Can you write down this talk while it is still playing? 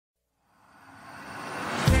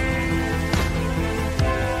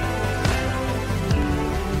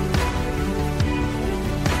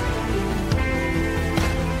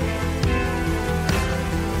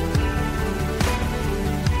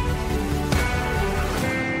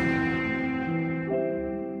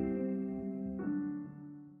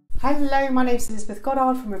Hello, my name is Elizabeth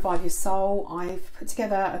Goddard from Revive Your Soul. I've put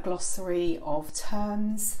together a glossary of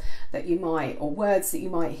terms that you might, or words that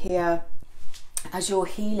you might hear as you're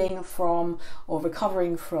healing from or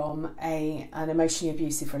recovering from an emotionally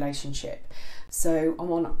abusive relationship. So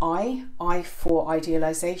I'm on I for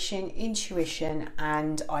idealization, intuition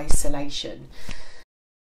and isolation.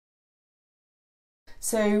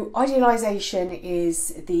 So idealization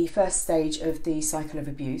is the first stage of the cycle of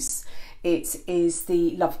abuse. It is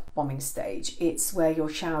the love bombing stage. It's where you're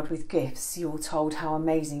showered with gifts. You're told how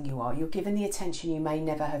amazing you are. You're given the attention you may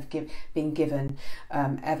never have been given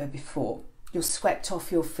ever before. You're swept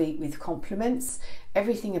off your feet with compliments.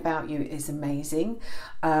 Everything about you is amazing.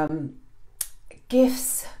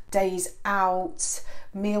 Gifts, days out,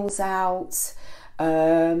 meals out,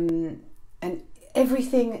 and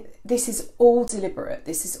everything. This is all deliberate.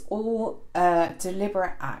 This is all a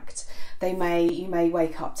deliberate act. You may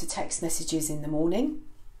wake up to text messages in the morning.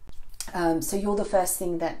 So you're the first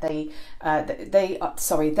thing that they are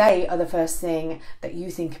the first thing that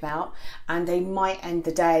you think about, and they might end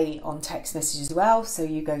the day on text messages as well. So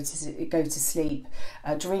you go to sleep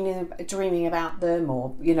dreaming about them,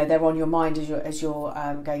 or they're on your mind as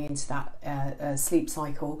you're going into that sleep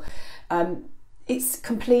cycle. It's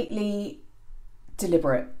completely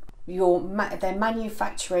deliberate. They're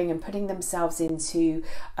manufacturing and putting themselves into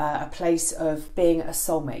a place of being a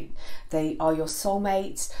soulmate. They are your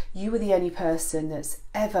soulmate. You are the only person that's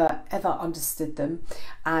ever understood them,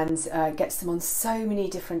 and gets them on so many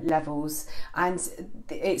different levels. And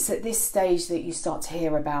it's at this stage that you start to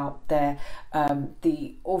hear about the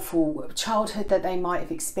awful childhood that they might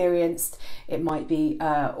have experienced. It might be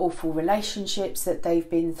awful relationships that they've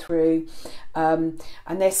been through, and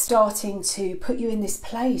they're starting to put you in this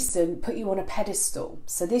place and put you on a pedestal.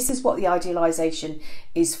 So this is what the idealization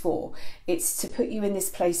is for. It's to put you in this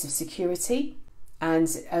place of security. And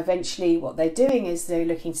eventually what they're doing is they're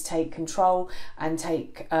looking to take control and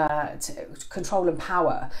take control and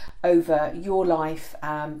power over your life,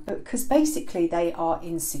 because basically they are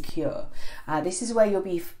insecure. This is where you'll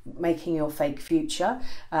be making your fake future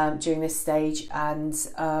during this stage, and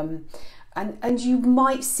you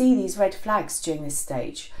might see these red flags during this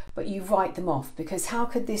stage, but you write them off, because how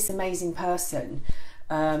could this amazing person,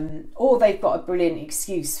 or they've got a brilliant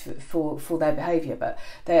excuse for their behaviour,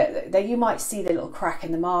 but you might see the little crack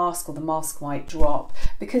in the mask, or the mask might drop,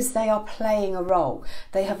 because they are playing a role.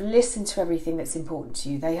 They have listened to everything that's important to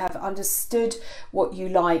you. They have understood what you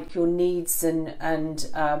like, your needs, and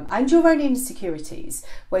your own insecurities,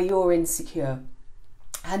 where you're insecure.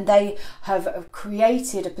 And they have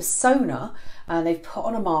created a persona, and they've put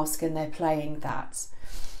on a mask, and they're playing that.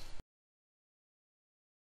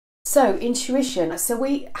 So intuition, so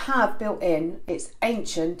we have built in, it's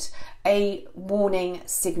ancient, a warning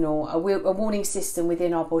signal, a warning system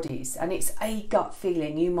within our bodies, and it's a gut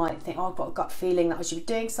feeling. You might think, oh, I've got a gut feeling that I should be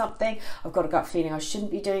doing something, I've got a gut feeling I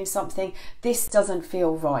shouldn't be doing something, this doesn't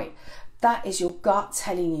feel right. That is your gut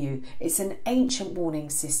telling you. It's an ancient warning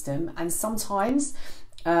system, and sometimes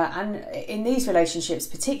and in these relationships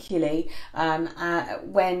particularly,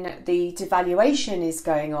 when the devaluation is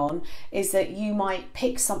going on, is that you might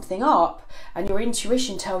pick something up and your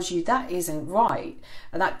intuition tells you that isn't right,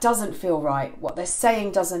 and that doesn't feel right. What they're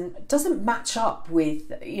saying doesn't match up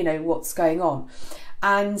with what's going on,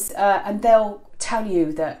 and they'll tell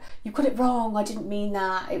you that you got it wrong, I didn't mean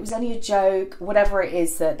that, it was only a joke, whatever it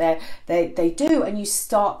is that they do, and you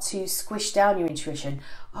start to squish down your intuition.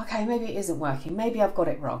 Okay, maybe it isn't working, maybe I've got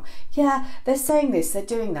it wrong. Yeah, they're saying this, they're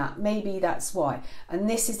doing that, maybe that's why. And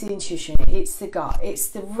this is the intuition, it's the gut, it's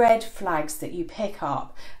the red flags that you pick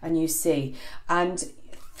up and you see. And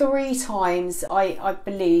 3 times, I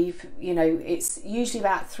believe, it's usually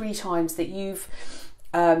about 3 times that you've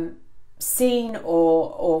seen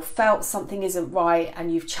or felt something isn't right,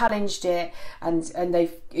 and you've challenged it, and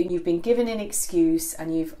you've been given an excuse,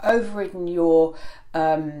 and you've overridden your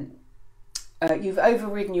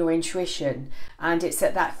intuition, and it's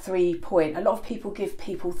at that 3 point. A lot of people give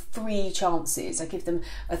people 3 chances. I give them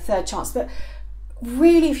a 3rd chance, but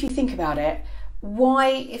really, if you think about it, why,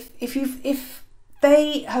 if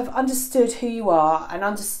they have understood who you are and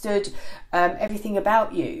understood everything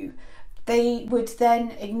about you, they would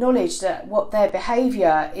then acknowledge that what their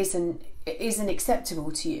behaviour isn't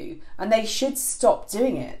acceptable to you, and they should stop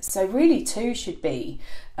doing it. So really 2 should be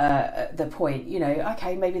the point.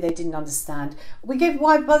 Okay, maybe they didn't understand. By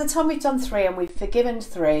the time we've done 3 and we've forgiven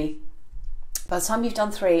 3, by the time you've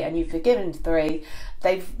done 3 and you've forgiven 3,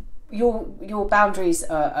 your boundaries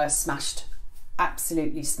are smashed,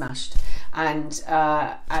 absolutely smashed, and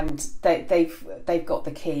they've got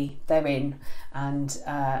the key. They're in, and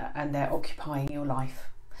they're occupying your life.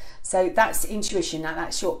 So that's intuition. Now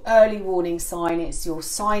that's your early warning sign. It's your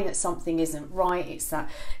sign that something isn't right.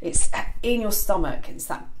 It's in your stomach. It's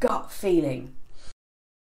that gut feeling.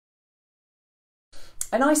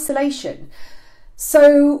 And isolation.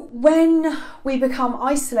 So when we become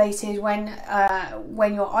isolated, when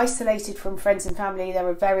you're isolated from friends and family, there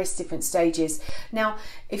are various different stages. Now,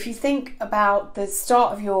 if you think about the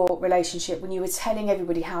start of your relationship, when you were telling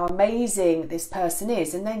everybody how amazing this person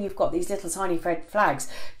is, and then you've got these little tiny red flags,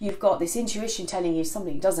 you've got this intuition telling you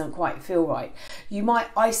something doesn't quite feel right. You might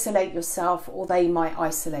isolate yourself, or they might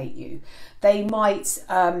isolate you. They might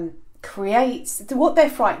what they're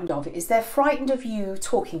frightened of is they're frightened of you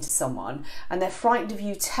talking to someone, and they're frightened of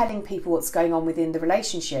you telling people what's going on within the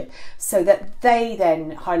relationship, so that they then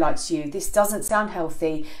highlight to you, this doesn't sound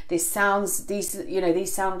healthy, these sound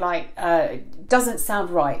like doesn't sound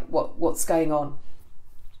right, what's going on.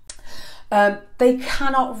 They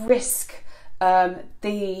cannot risk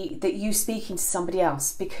that you speaking to somebody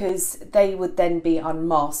else, because they would then be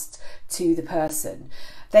unmasked to the person.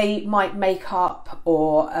 They might make up,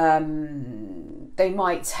 or they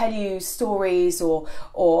might tell you stories, or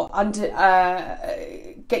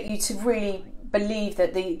get you to really believe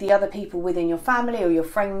that the other people within your family or your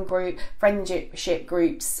friendship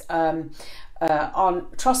groups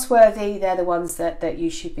aren't trustworthy. They're the ones that you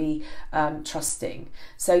should be trusting.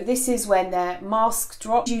 So this is when their mask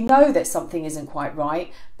drops. You know that something isn't quite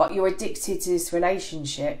right, but you're addicted to this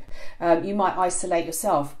relationship. You might isolate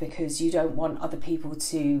yourself because you don't want other people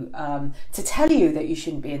to tell you that you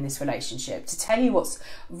shouldn't be in this relationship, to tell you what's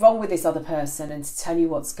wrong with this other person, and to tell you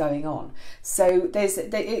what's going on. So there's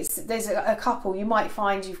a couple, you might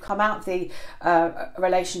find you've come out of the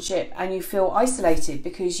relationship and you feel isolated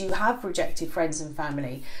because you have rejected friends and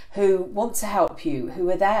family who want to help you, who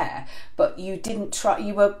are there, but you didn't try.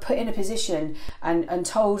 You were put in a position and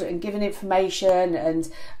told and given information and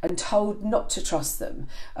told not to trust them,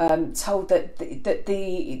 told that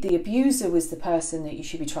the abuser was the person that you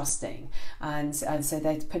should be trusting, and so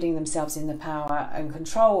they're putting themselves in the power and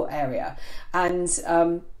control area. And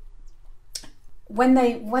when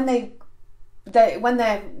their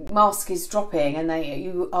mask is dropping and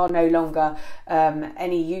you are no longer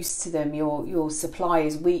any use to them, your supply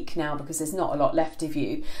is weak now because there's not a lot left of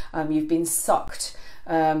you. You've been sucked.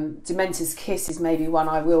 Dementor's kiss is maybe one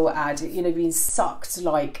I will add. Being sucked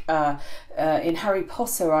like in Harry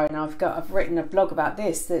Potter, and I've written a blog about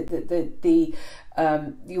this. There's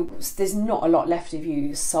not a lot left of you.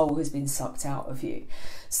 Your soul has been sucked out of you.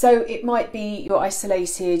 So it might be you're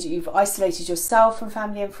isolated. You've isolated yourself from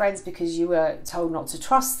family and friends because you were told not to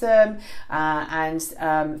trust them and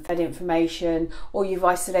fed information, or you've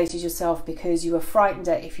isolated yourself because you were frightened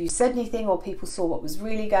that if you said anything or people saw what was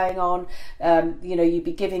really going on, you'd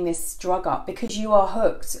be giving this drug up because you are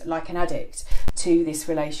hooked like an addict to this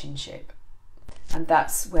relationship. And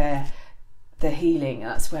that's where the healing,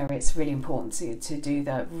 that's where it's really important to do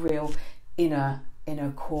the real inner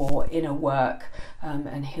core, inner work,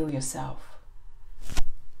 and heal yourself.